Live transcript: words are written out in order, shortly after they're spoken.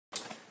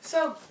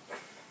So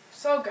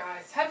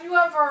guys, have you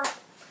ever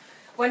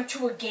went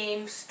to a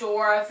game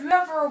store? Have you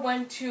ever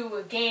went to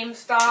a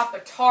GameStop, a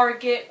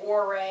Target,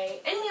 or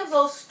any of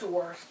those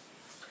stores?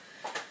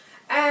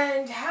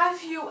 And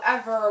have you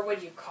ever,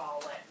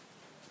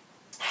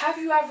 have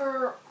you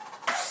ever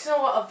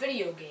saw a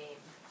video game,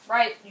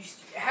 right?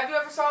 Have you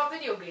ever saw a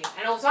video game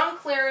and it was on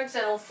clearance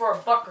and it was for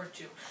 $1 or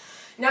 $2?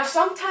 Now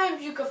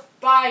sometimes you could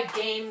buy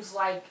games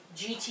like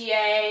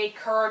Gta,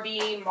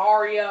 Kirby,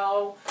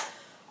 Mario,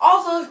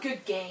 all those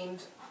good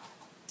games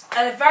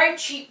at a very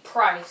cheap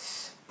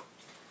price,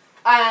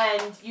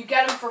 and you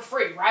get them for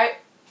free, right?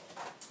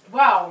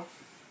 Well,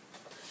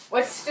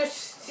 let's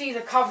just see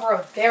the cover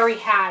of Barry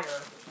Hatter.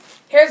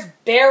 Here's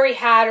Barry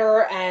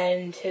Hatter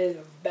and his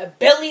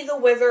Billy the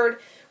Wizard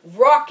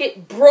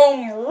Rocket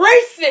Broom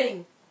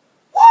Racing!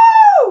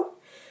 Woo!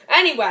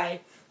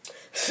 Anyway,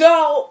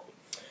 so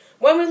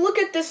when we look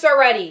at this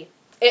already,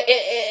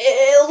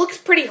 it looks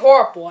pretty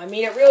horrible. I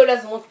mean, it really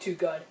doesn't look too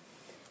good.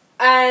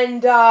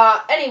 And,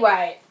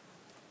 anyway,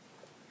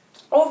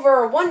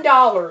 over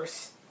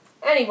 $1.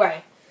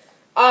 Anyway,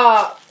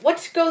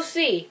 let's go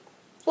see.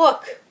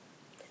 Look.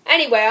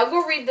 Anyway, I'll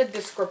go read the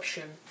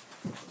description.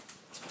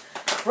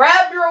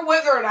 Grab your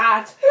wizard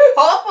hat,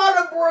 hop on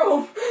a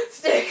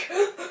broomstick.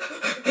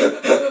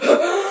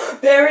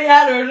 Barry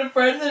Hatter, the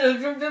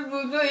president of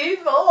the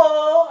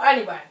evil.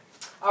 Anyway,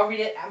 I'll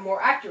read it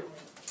more accurately.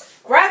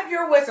 Grab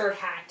your wizard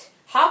hat,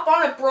 hop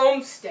on a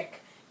broomstick,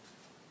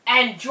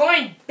 and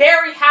join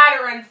Barry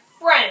Hatter and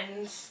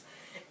friends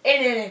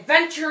in an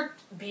adventure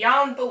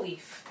beyond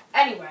belief.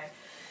 Anyway,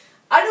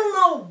 I don't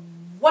know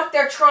what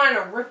they're trying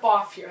to rip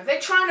off here. Are they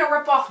trying to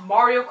rip off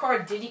Mario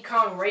Kart, Diddy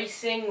Kong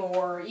Racing,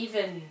 or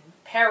even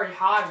Barry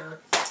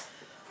Hatter?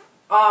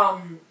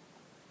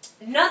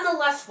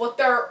 Nonetheless, what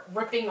they're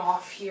ripping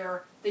off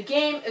here, the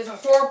game is a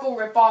horrible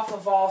ripoff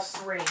of all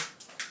three.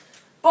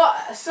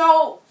 But,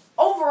 so,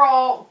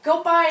 overall,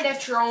 go buy it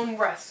at your own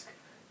risk.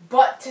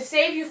 But to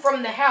save you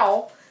from the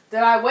hell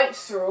that I went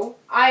through,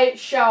 I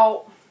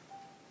shall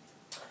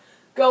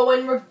go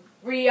and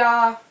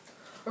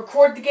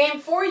record the game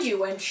for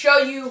you and show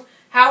you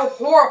how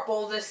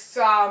horrible this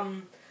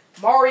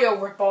Mario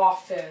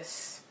ripoff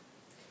is.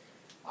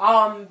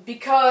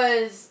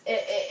 Because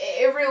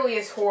it really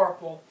is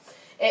horrible.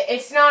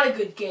 It's not a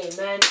good game,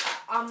 and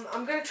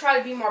I'm going to try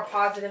to be more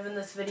positive in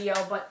this video,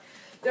 but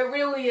there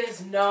really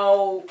is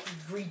no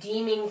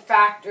redeeming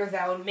factor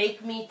that would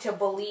make me to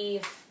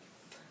believe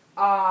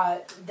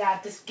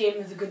that this game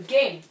is a good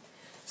game.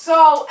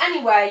 So,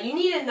 anyway, you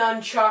need a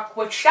nunchuck,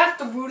 which that's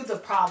the root of the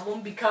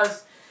problem,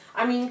 because,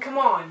 I mean, come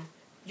on.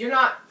 You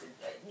don't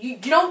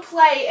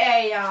play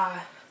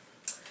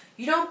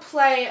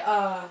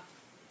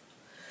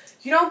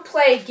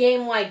a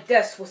game like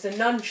this with a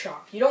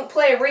nunchuck. You don't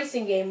play a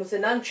racing game with a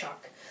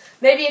nunchuck.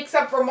 Maybe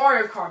except for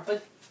Mario Kart,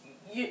 but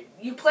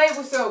you play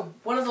with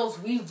one of those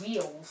Wii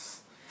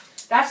wheels.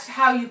 That's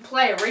how you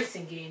play a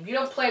racing game. You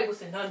don't play it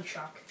with a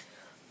nunchuck.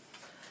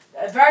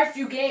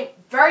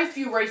 Very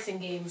few racing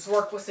games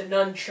work with a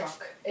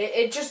nunchuck.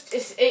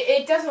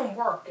 It doesn't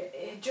work.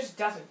 It just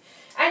doesn't.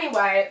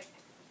 Anyway,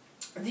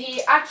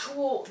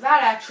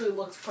 that actually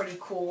looks pretty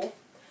cool.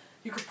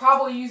 You could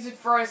probably use it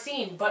for a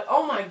scene, but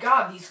oh my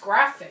god, these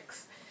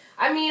graphics.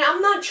 I mean,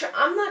 I'm not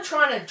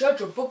trying to judge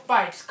a book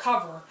by its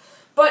cover,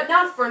 but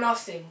not for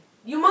nothing.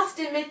 You must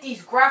admit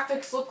these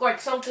graphics look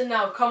like something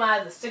that would come out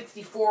of the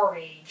 64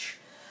 age.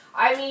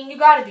 I mean, you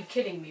gotta be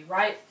kidding me,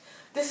 right?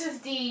 This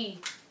is the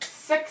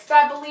 6th,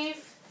 I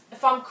believe,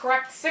 if I'm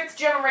correct, 6th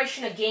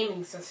generation of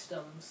gaming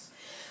systems.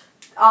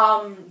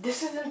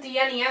 This isn't the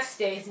NES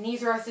days,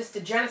 neither is this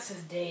the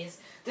Genesis days.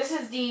 This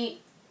is the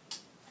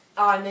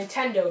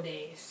Nintendo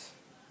days.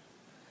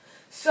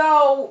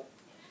 So,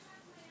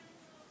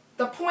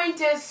 the point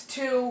is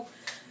to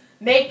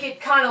make it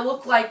kind of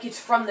look like it's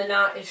from the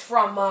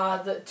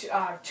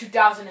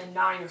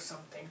 2009 or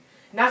something.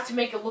 Not to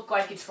make it look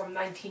like it's from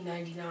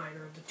 1999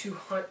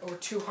 or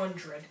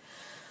 200.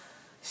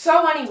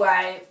 So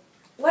anyway,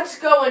 let's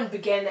go and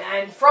begin.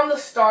 And from the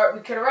start, we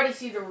can already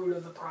see the root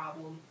of the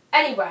problem.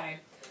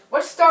 Anyway,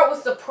 let's start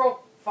with the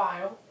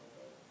profile.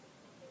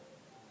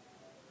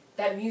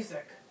 That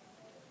music.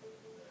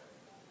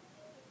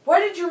 Where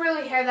did you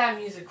really hear that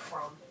music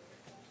from?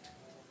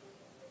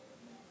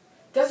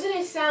 Doesn't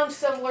it sound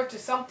similar to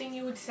something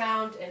you would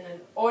sound in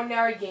an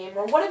ordinary game?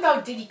 Or what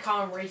about Diddy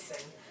Kong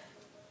Racing?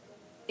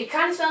 It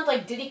kind of sounds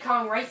like Diddy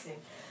Kong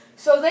Racing.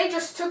 So they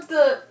just took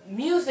the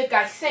music,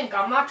 I think,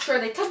 I'm not sure.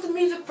 They took the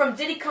music from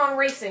Diddy Kong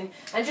Racing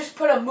and just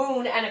put a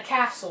moon and a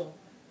castle.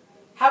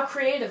 How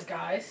creative,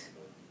 guys.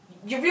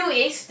 You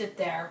really aced it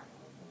there.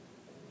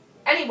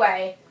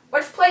 Anyway,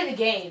 let's play the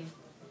game.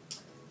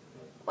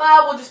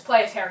 Well, we'll just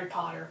play as Harry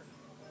Potter.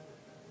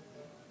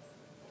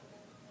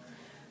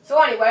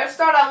 So anyway, let's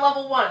start on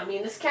level 1. I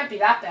mean, this can't be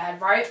that bad,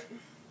 right?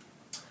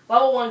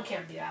 Level 1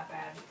 can't be that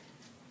bad.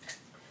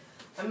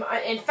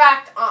 In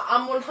fact,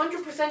 I'm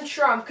 100%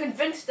 sure, I'm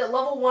convinced that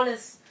level 1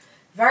 is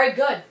very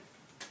good.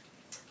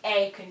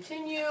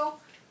 Continue.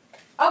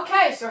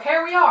 Okay, so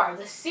here we are.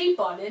 The C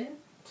button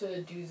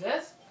to do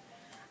this.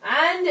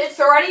 And it's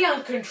already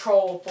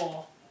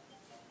uncontrollable.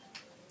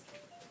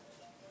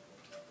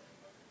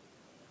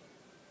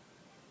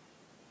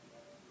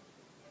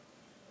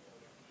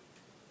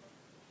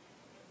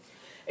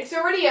 It's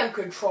already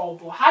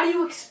uncontrollable. How do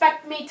you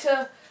expect me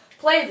to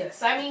play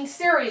this? I mean,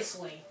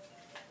 seriously.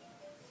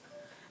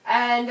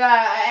 And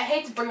I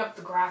hate to bring up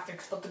the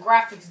graphics, but the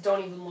graphics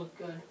don't even look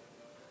good.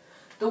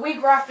 The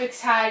Wii graphics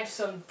had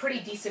some pretty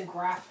decent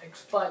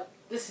graphics, but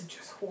this is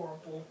just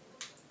horrible.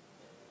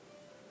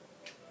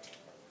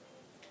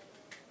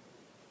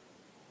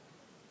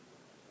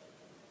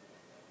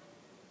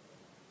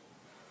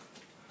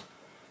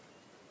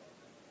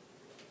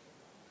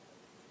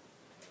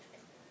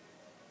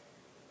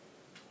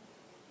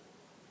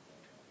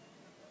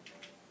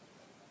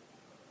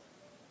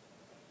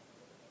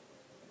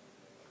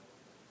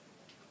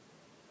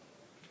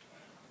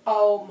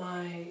 Oh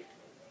my,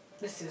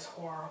 this is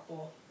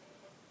horrible.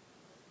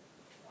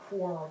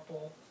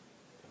 Horrible.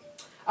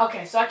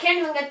 Okay, so I can't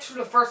even get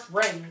through the first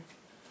ring.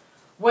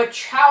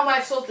 Which, how am I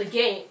supposed to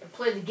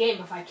play the game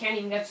if I can't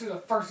even get through the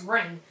first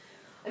ring?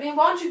 I mean,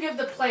 why don't you give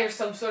the player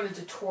some sort of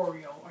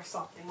tutorial or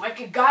something?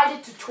 Like a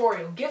guided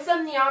tutorial. Give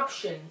them the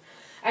option.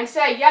 And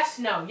say yes,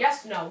 no,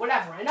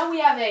 whatever. I know we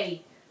have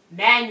a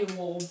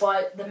manual,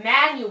 but the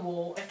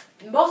manual,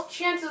 most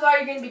chances are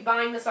you're going to be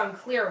buying this on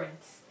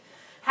clearance.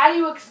 How do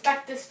you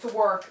expect this to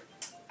work?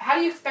 How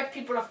do you expect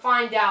people to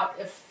find out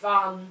if,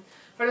 for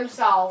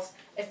themselves,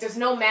 if there's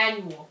no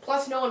manual?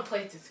 Plus, no one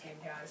plays this game,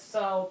 guys.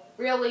 So,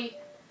 really,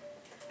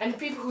 and the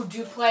people who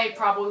do play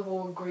probably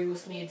will agree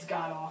with me, it's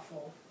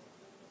god-awful.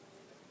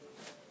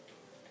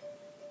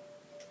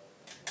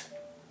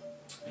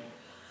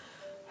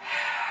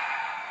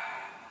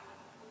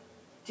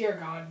 Dear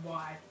God,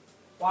 why?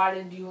 Why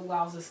did you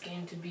allow this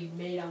game to be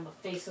made on the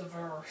face of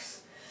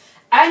Earth?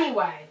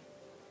 Anyway.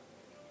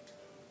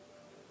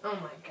 Oh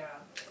my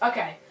god.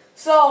 Okay,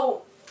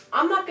 so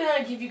I'm not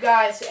gonna give you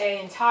guys an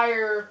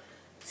entire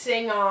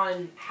thing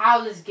on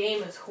how this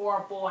game is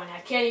horrible and I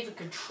can't even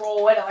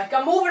control it. Like,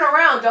 I'm moving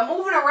around.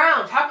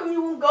 How come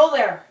you won't go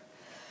there?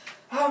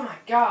 Oh my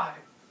god.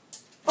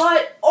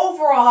 But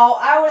overall,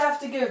 I would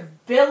have to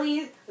give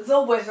Billy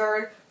the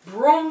Wizard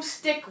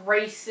Broomstick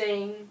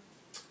Racing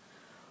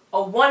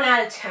a 1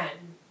 out of 10.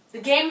 The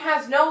game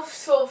has no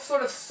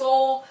sort of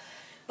soul.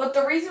 But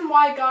the reason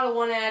why I got a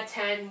 1 out of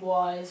 10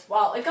 was,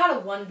 well, it got a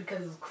 1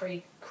 because of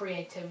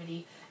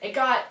creativity. It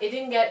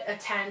didn't get a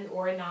 10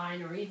 or a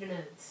 9 or even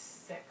a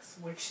 6,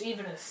 which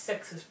even a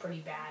 6 is pretty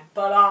bad.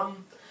 But,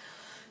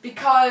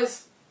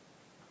 because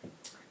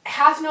it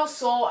has no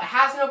soul, it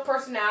has no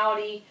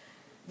personality.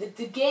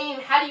 The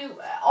game,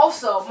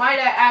 also, might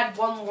I add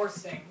one more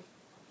thing.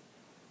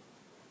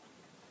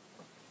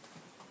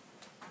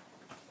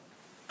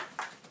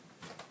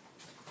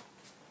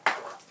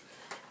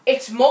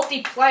 It's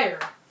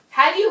multiplayer.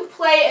 How do you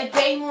play a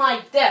game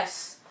like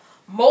this?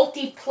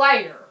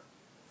 Multiplayer.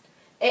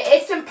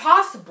 It's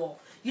impossible.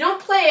 You don't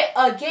play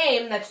a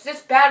game that's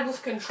this bad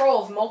with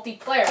controls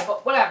multiplayer,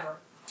 but whatever.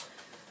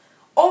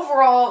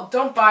 Overall,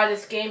 don't buy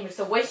this game. It's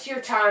a waste of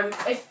your time.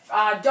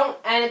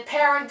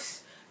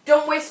 Parents,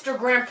 don't waste your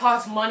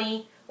grandpa's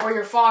money or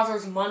your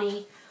father's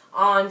money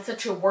on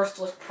such a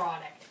worthless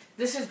product.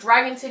 This is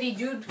Dragon City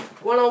Dude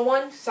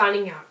 101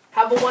 signing out.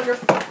 Have a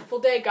wonderful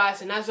day,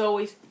 guys, and as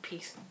always,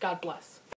 peace. God bless.